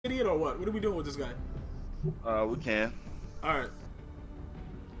idiot or what? What are we doing with this guy? We can. All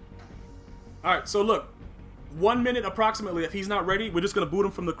right. So look, 1 minute approximately. If he's not ready, we're just gonna boot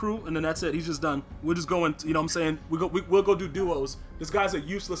him from the crew, and then that's it. He's just done. We're just going. You know what I'm saying? We'll go do duos. This guy's a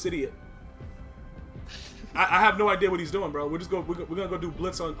useless idiot. I have no idea what he's doing, bro. We're gonna go do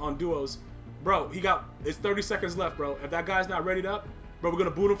Blitz on duos, bro. It's 30 seconds left, bro. If that guy's not readied up, bro, we're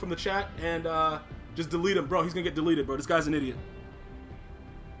gonna boot him from the chat and just delete him, bro. He's gonna get deleted, bro. This guy's an idiot.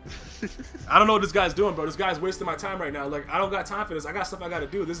 I don't know what this guy's doing, bro. This guy's wasting my time right now. Like, I don't got time for this. I got stuff I gotta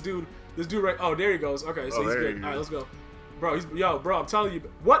do. This dude right. Oh, there he goes. Okay, so he's good. All right, let's go, bro. Bro. I'm telling you,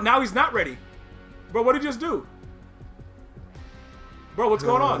 what? Now he's not ready, bro. What did he just do, bro? What's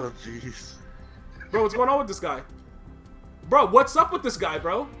going on? Oh, jeez. Bro, what's going on with this guy? Bro, what's up with this guy,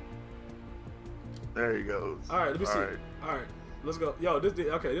 bro? There he goes. All right, let me see. All right, let's go. Yo,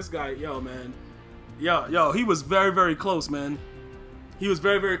 this guy, yo, man. Yo, he was very, very close, man. He was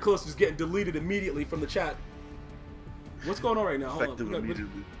very, very close to just getting deleted immediately from the chat. What's going on right now? Hold on.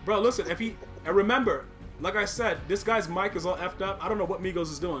 Bro, listen, and remember, like I said, this guy's mic is all effed up. I don't know what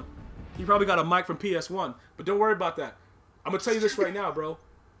Migos is doing. He probably got a mic from PS1, but don't worry about that. I'm gonna tell you this right now, bro.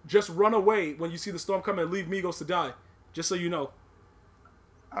 Just run away when you see the storm coming and leave Migos to die. Just so you know.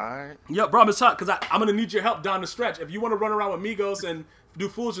 Alright. Yeah, bro, I'm just talking because I'm gonna need your help down the stretch. If you want to run around with Migos and do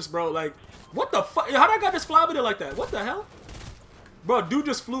fools, just bro, like, what the fuck? How did I got this fly over there like that? What the hell? Bro, dude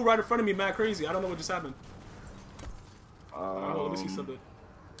just flew right in front of me, mad crazy. I don't know what just happened. Alright, let me see something.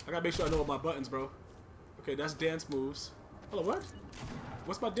 I gotta make sure I know what my buttons, bro. Okay, that's dance moves. Hold on, what?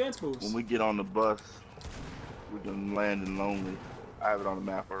 What's my dance moves? When we get on the bus, we can land in Lonely. I have it on the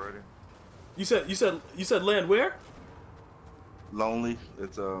map already. You said land where? Lonely.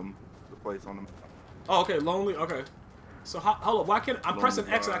 It's the place on the map. Oh, okay, Lonely. Okay. So hold on, why can't I'm Lonely pressing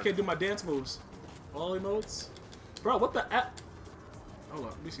X and I Bar. can't do my dance moves? All emotes? Bro, what the F? Hold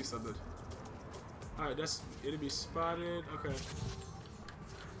on, let me see something. Alright, that's enemy spotted. Okay.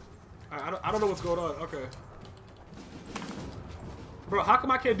 Alright, I don't know what's going on. Okay. Bro, how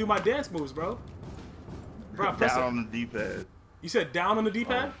come I can't do my dance moves, bro? Bro, I'm pressing. Down on the D-pad. You said down on the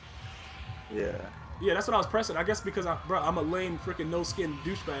D-pad? Yeah. Yeah, that's what I was pressing. I guess because I'm a lame freaking no-skin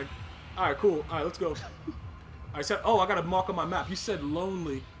douchebag. Alright, cool. Alright, let's go. I said, oh, I got a mark on my map. You said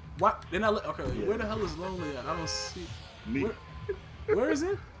Lonely. What? Then okay, Yeah. Where the hell is Lonely at? I don't see. Me. Where is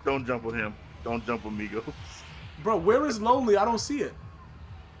it? Don't jump with him. Don't jump with Migos. Bro, where is Lonely? I don't see it.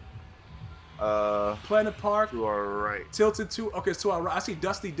 Planet Park. To our right. Tilted 2. Okay, it's to our right. I see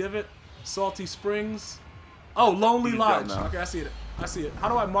Dusty Divot, Salty Springs. Oh, Lonely Lodge. Okay, I see it. I see it. How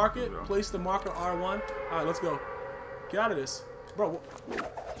do I mark it? Place the marker R1. All right, let's go. Get out of this. Bro,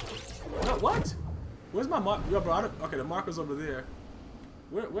 no, what? Where's my mark? Yo, bro, okay, the marker's over there.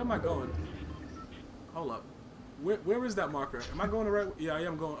 Where am I going? Hold up. Where is that marker? Am I going the right way? Yeah, I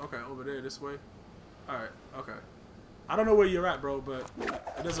am going. Okay, over there, this way. All right, okay. I don't know where you're at, bro, but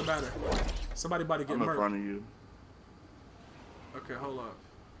it doesn't matter. Somebody about to get murdered. I'm in front of you. Okay, hold up.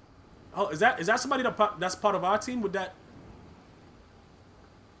 Oh, is that somebody that's part of our team with that?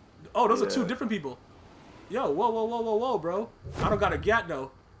 Oh, those are two different people. Yo, whoa, bro. I don't got a gat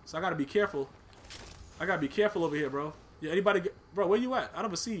though, so I gotta be careful. I gotta be careful over here, bro. Yeah, anybody bro, where you at? I don't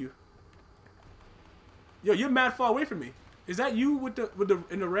even see you. Yo, you're mad far away from me. Is that you with the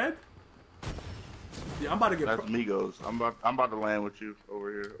in the red? Yeah, I'm about to get. That's Migos. I'm about to land with you over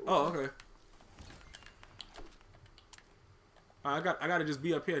here. Oh, okay. I gotta just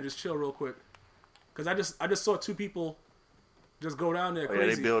be up here and just chill real quick, cause I just saw two people just go down there crazy.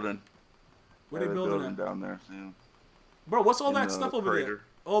 Yeah, they building. Where they building at? Down there, soon. Bro, what's all that stuff over crater. there?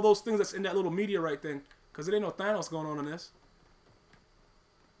 All those things that's in that little meteorite thing, cause there ain't no Thanos going on in this.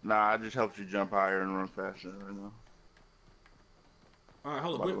 Nah, I just helped you jump higher and run faster right now. All right,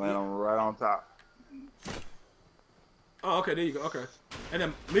 hold on. Land right on top. Oh, okay, there you go. Okay, and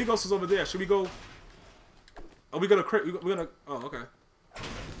then Migos is over there. Should we go? Are we gonna crit? We're gonna. Oh, okay.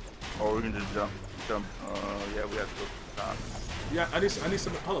 Or we can just jump. Yeah, we have to go to the top. Yeah, I need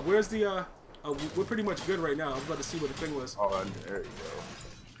some. Hold up. Where's the? We're pretty much good right now. I'm about to see what the thing was. Oh, there you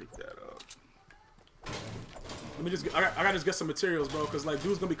go. Pick that up. Let me just. I gotta just get some materials, bro, because like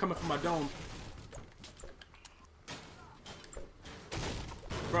dude's gonna be coming from my dome.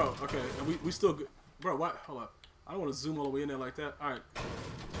 Bro, okay, and we still good. Bro, what? Hold up. I don't want to zoom all the way in there like that. All right.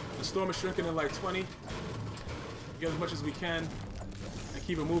 The storm is shrinking in like 20. Get as much as we can and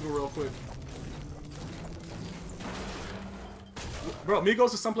keep it moving real quick. Bro,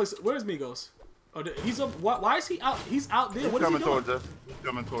 Migos is someplace. Where's Migos? Oh, he's up. Why is he out? He's out there. What is he doing? Coming towards us. He's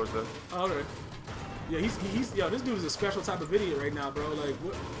coming towards us. Oh, okay. Yeah, he's yo. This dude is a special type of idiot right now, bro. Like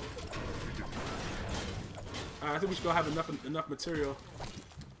what? Alright, I think we should go have enough material.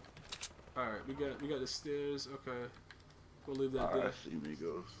 All right, we got the stairs. Okay, we'll leave that there. I see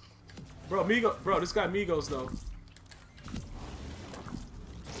Migos. Bro, this guy Migos though.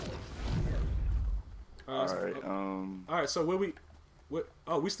 Alright, so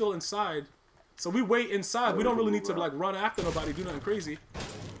we still inside. So we wait inside. We don't really need to like run after nobody, do nothing crazy.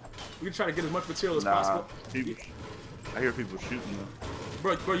 We can try to get as much material as possible. I hear people shooting them.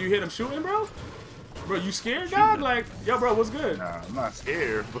 Bro, you hear them shooting, bro? Bro, you scared, dog? Like, yo, bro, what's good? Nah, I'm not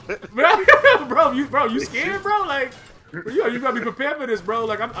scared, but bro, you scared, bro? Like, yo, you gotta be prepared for this, bro.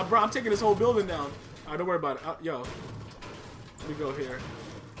 Like, I'm taking this whole building down. Alright, don't worry about it. Yo, let me go here.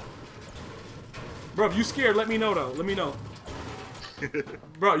 Bro, if you scared, let me know though. Let me know.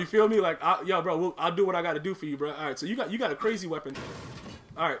 Bro, you feel me? Like, yo, bro, I'll do what I gotta do for you, bro. All right, so you got a crazy weapon.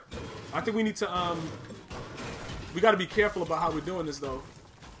 All right, I think we need to we gotta be careful about how we're doing this though,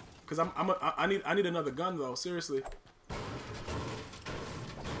 cause I need another gun though. Seriously.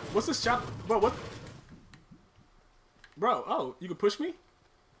 What's this shop, bro? What? Bro, oh, you can push me?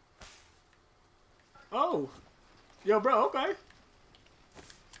 Oh, yo, bro, okay.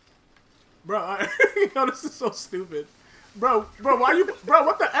 Bro, yo, this is so stupid. Bro, why you, bro,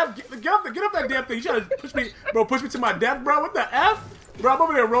 what the F? Get up that damn thing. You trying to push me, bro, push me to my death, bro? What the F? Bro, I'm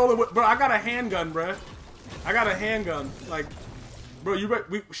over there rolling with, bro, I got a handgun, bro. I got a handgun. Like, bro,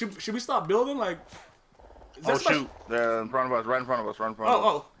 should we stop building? Like, oh, shoot. In front of us, right in front of us, right in front of us.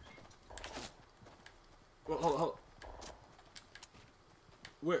 Oh. Well, hold.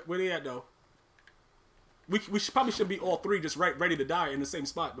 Where they at, though? We probably should be all three just ready to die in the same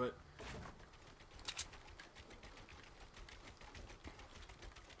spot, but...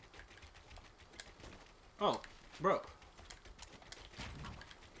 Oh, bro.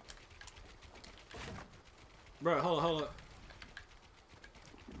 Bro, hold up.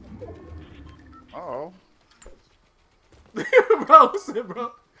 Uh-oh. Bro, listen,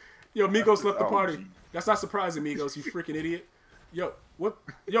 bro. Yo, Migos left the party. Geez. That's not surprising, Migos, you freaking idiot. Yo, what?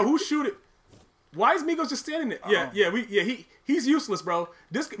 Yo, who shoot it? Why is Migos just standing there? He's useless, bro.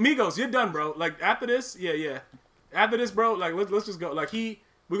 This Migos, you're done, bro. Like after this, after this, bro. Like let's just go. Like we're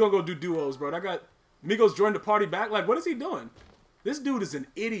gonna go do duos, bro. I got Migos joined the party back. Like what is he doing? This dude is an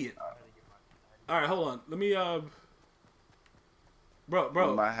idiot. All right, hold on. Let me bro.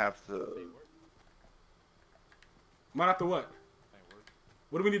 You might have to. Might have to what?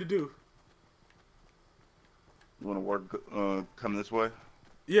 What do we need to do? You want to work? Come this way.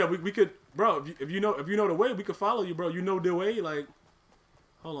 Yeah, we could, bro. If you know the way, we could follow you, bro. You know the way, like.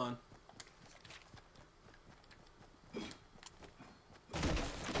 Hold on.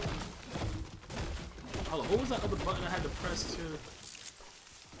 Hold on. What was that other button I had to press to?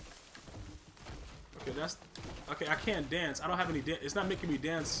 Okay, that's okay. I can't dance. I don't have any dance. It's not making me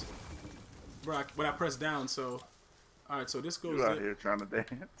dance, bro. When I press down, so. All right, so this goes. You out here trying to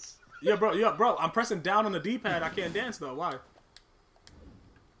dance? Yeah, bro. I'm pressing down on the D-pad. I can't dance though. Why?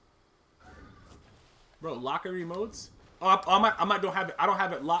 Bro, locker remotes? Oh, I might don't have it. I don't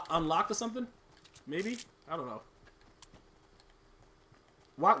have it unlocked or something. Maybe I don't know.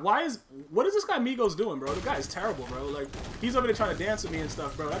 What is this guy Migos doing, bro? The guy is terrible, bro. Like he's over there trying to dance with me and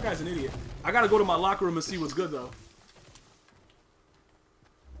stuff, bro. That guy's an idiot. I gotta go to my locker room and see what's good though.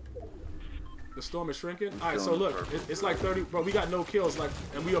 The storm is shrinking. All right, so look, it's like 30, bro. We got no kills, like,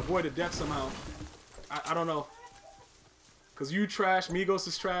 and we avoided death somehow. I don't know. Cause you trash, Migos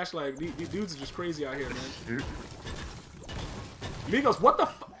is trash. Like these dudes are just crazy out here, man. Migos, what the?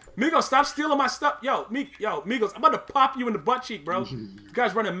 Migos, stop stealing my stuff, yo, Migos. I'm about to pop you in the butt cheek, bro. This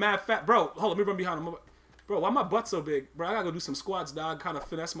guy's running mad fat, bro. Hold on, let me run behind him, bro. Why my butt so big, bro? I gotta go do some squats, dog. Kind of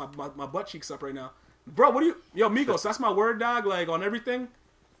finesse my butt cheeks up right now, bro. What do you, yo, Migos? That's my word, dog. Like on everything.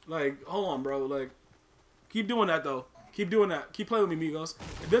 Like, hold on, bro. Like, keep doing that though. Keep doing that. Keep playing with me, Migos.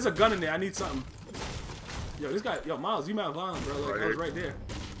 If there's a gun in there, I need something. Yo, this guy, yo, Miles, you mad violent, bro. Like, that was right there.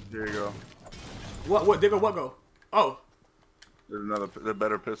 There you go. What? There go what go? Oh. There's the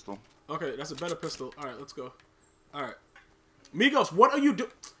better pistol. Okay, that's a better pistol. All right, let's go. All right. Migos, what are you doing?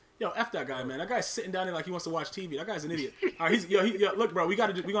 Yo, F that guy, man. That guy's sitting down there like he wants to watch TV. That guy's an idiot. All right, yo, look, bro, we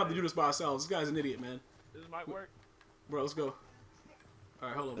gonna have to do this by ourselves. This guy's an idiot, man. This might work. Bro, let's go. All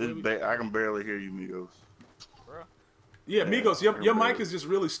right, hold on. I can barely hear you, Migos. Bro. Yeah, Migos, your mic is just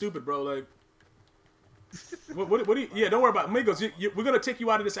really stupid, bro. Like, what do you? Yeah, don't worry about it. Migos. We're gonna take you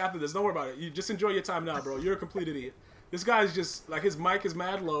out of this after this. Don't worry about it. You just enjoy your time now, bro. You're a complete idiot. This guy's just like his mic is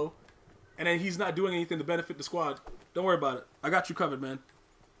mad low, and then he's not doing anything to benefit the squad. Don't worry about it. I got you covered, man.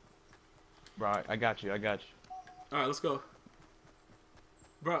 Right, I got you. All right, let's go,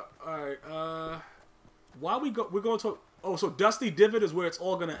 bro. All right. While we're going to. Oh, so Dusty Divot is where it's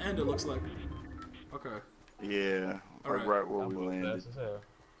all gonna end. It looks like. Okay. Yeah, like right where we landed.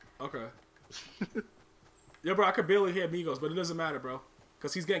 Okay. Yeah, bro, I could barely hear Migos, but it doesn't matter, bro.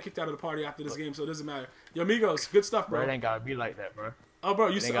 Because he's getting kicked out of the party after this game, so it doesn't matter. Yo, Migos, good stuff, bro. Bro, it ain't gotta be like that, bro. Oh, bro,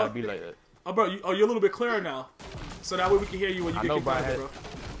 you ain't gotta be like that. Oh, bro, you're a little bit clearer now. So that way we can hear you when you get kicked out of it, bro.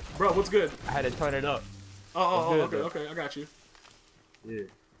 Bro, what's good? I had to turn it up. Okay, I got you. Yeah.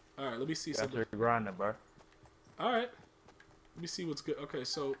 All right, let me see something. That's grinding, bro. All right. Let me see what's good. Okay,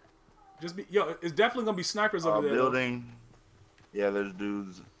 so just be it's definitely gonna be snipers over there. Building. Yeah, there's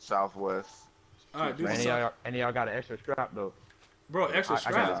dudes southwest. All right, dudes. Any of y'all got an extra strap though? Bro, extra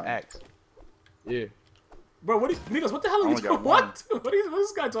strap. I got his axe. Yeah. Bro, Migos, what the hell are you doing? What? What is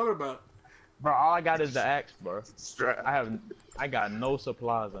this guy talking about? Bro, all I got is the axe, bro. Strap. I got no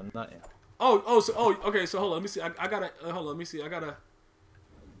supplies or nothing. Okay, so hold on, let me see. I gotta hold on, let me see. I gotta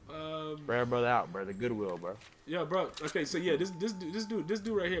Brad brother out, bro. The Goodwill, bro. Yeah, bro. Okay, so yeah, this dude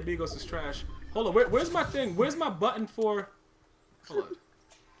right here, Migos, is trash. Hold on, where's my thing? Where's my button for? Hold on,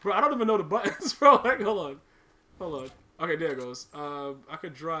 bro. I don't even know the buttons, bro. Like, hold on. Okay, there it goes. I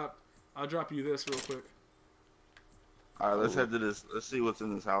could drop. I'll drop you this real quick. All right, let's head to this. Let's see what's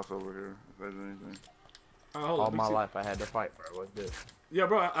in this house over here. If there's anything. All right, hold on. All my life I had to fight, bro. What's this? Yeah,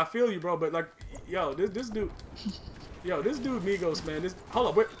 bro. I feel you, bro. But like, yo, this dude. Yo, this dude Migos, man.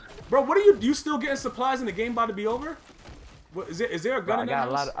 Hold up, bro. What are you still getting supplies and the game about to be over? What is there a gun in that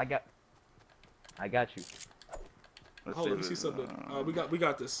house? I got you. Hold on, let me see something. We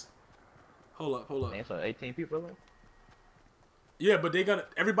got this. Hold up. Man, so 18 people left? Yeah, but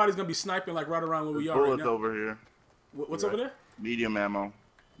everybody's gonna be sniping like right around where we are right now. Bullets over here. What's over there? Medium ammo.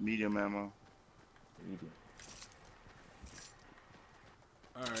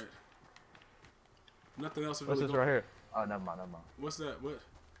 All right. Nothing else. What's this right here? Oh, never mind. What's that? What?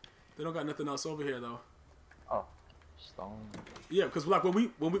 They don't got nothing else over here though. Oh, stone. Yeah, because like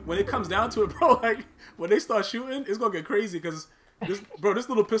when it comes down to it, bro, like when they start shooting, it's gonna get crazy because this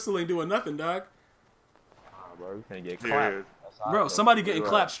little pistol ain't doing nothing, dog. Bro, you finna get clapped. Bro, somebody getting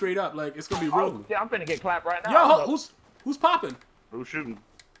clapped straight up. Like it's gonna be real. Oh, yeah, I'm finna get clapped right now. Yo, who's popping? Who's shooting?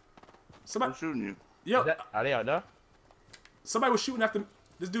 Somebody. Who's shooting you? Yo, are they out there? Somebody was shooting after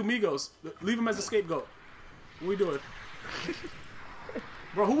this dude Migos. Leave him as a scapegoat. What we doing?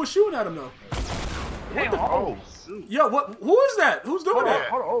 Bro, who was shooting at him though? Damn, shoot. Yo, what? Who is that? Who's doing that?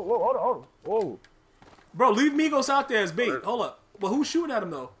 Hold on. Whoa. Bro, leave Migos out there as bait. Hold up. Well, who's shooting at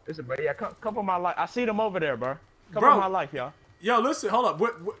him though? Listen, bro, yeah, come for my life. I see them over there, bro. Come for my life, y'all. Yo, listen, hold up.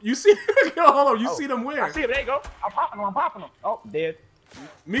 What you see? Yo, hold on. You see them where? I see them. There you go. I'm popping them. Oh, dead.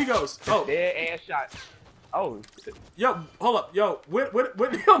 Migos. Oh. Dead ass shot. Oh. Yo, hold up. Yo,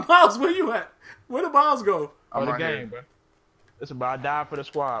 yo, Miles, where you at? Where the Miles go? I'm the game, bro. Listen, bro, I died for the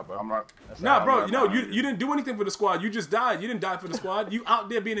squad, bro. Nah, bro, you didn't do anything for the squad. You just died. You didn't die for the squad. You out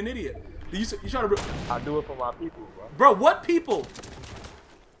there being an idiot. You try to. I do it for my people, bro. Bro, what people?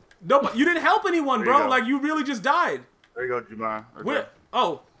 No, but you didn't help anyone, bro. Like you really just died. There you go, Jemai. Where?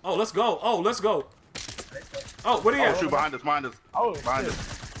 Oh, let's go. Oh, what are you? Shoot behind us. Oh, behind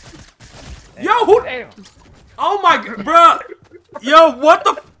us. Damn. Yo, who? Damn. Oh my god, bro. Yo, what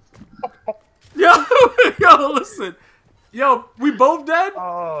the? Yo, listen. Yo, we both dead?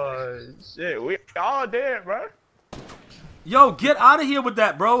 Oh shit, we all dead, bro. Yo, get out of here with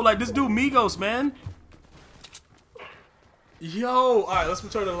that, bro. Like this dude Migos, man. Yo, all right, let's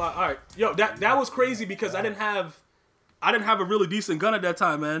return to the line. All right, yo, that was crazy because I didn't have a really decent gun at that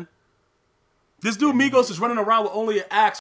time, man. This dude Migos is running around with only an axe.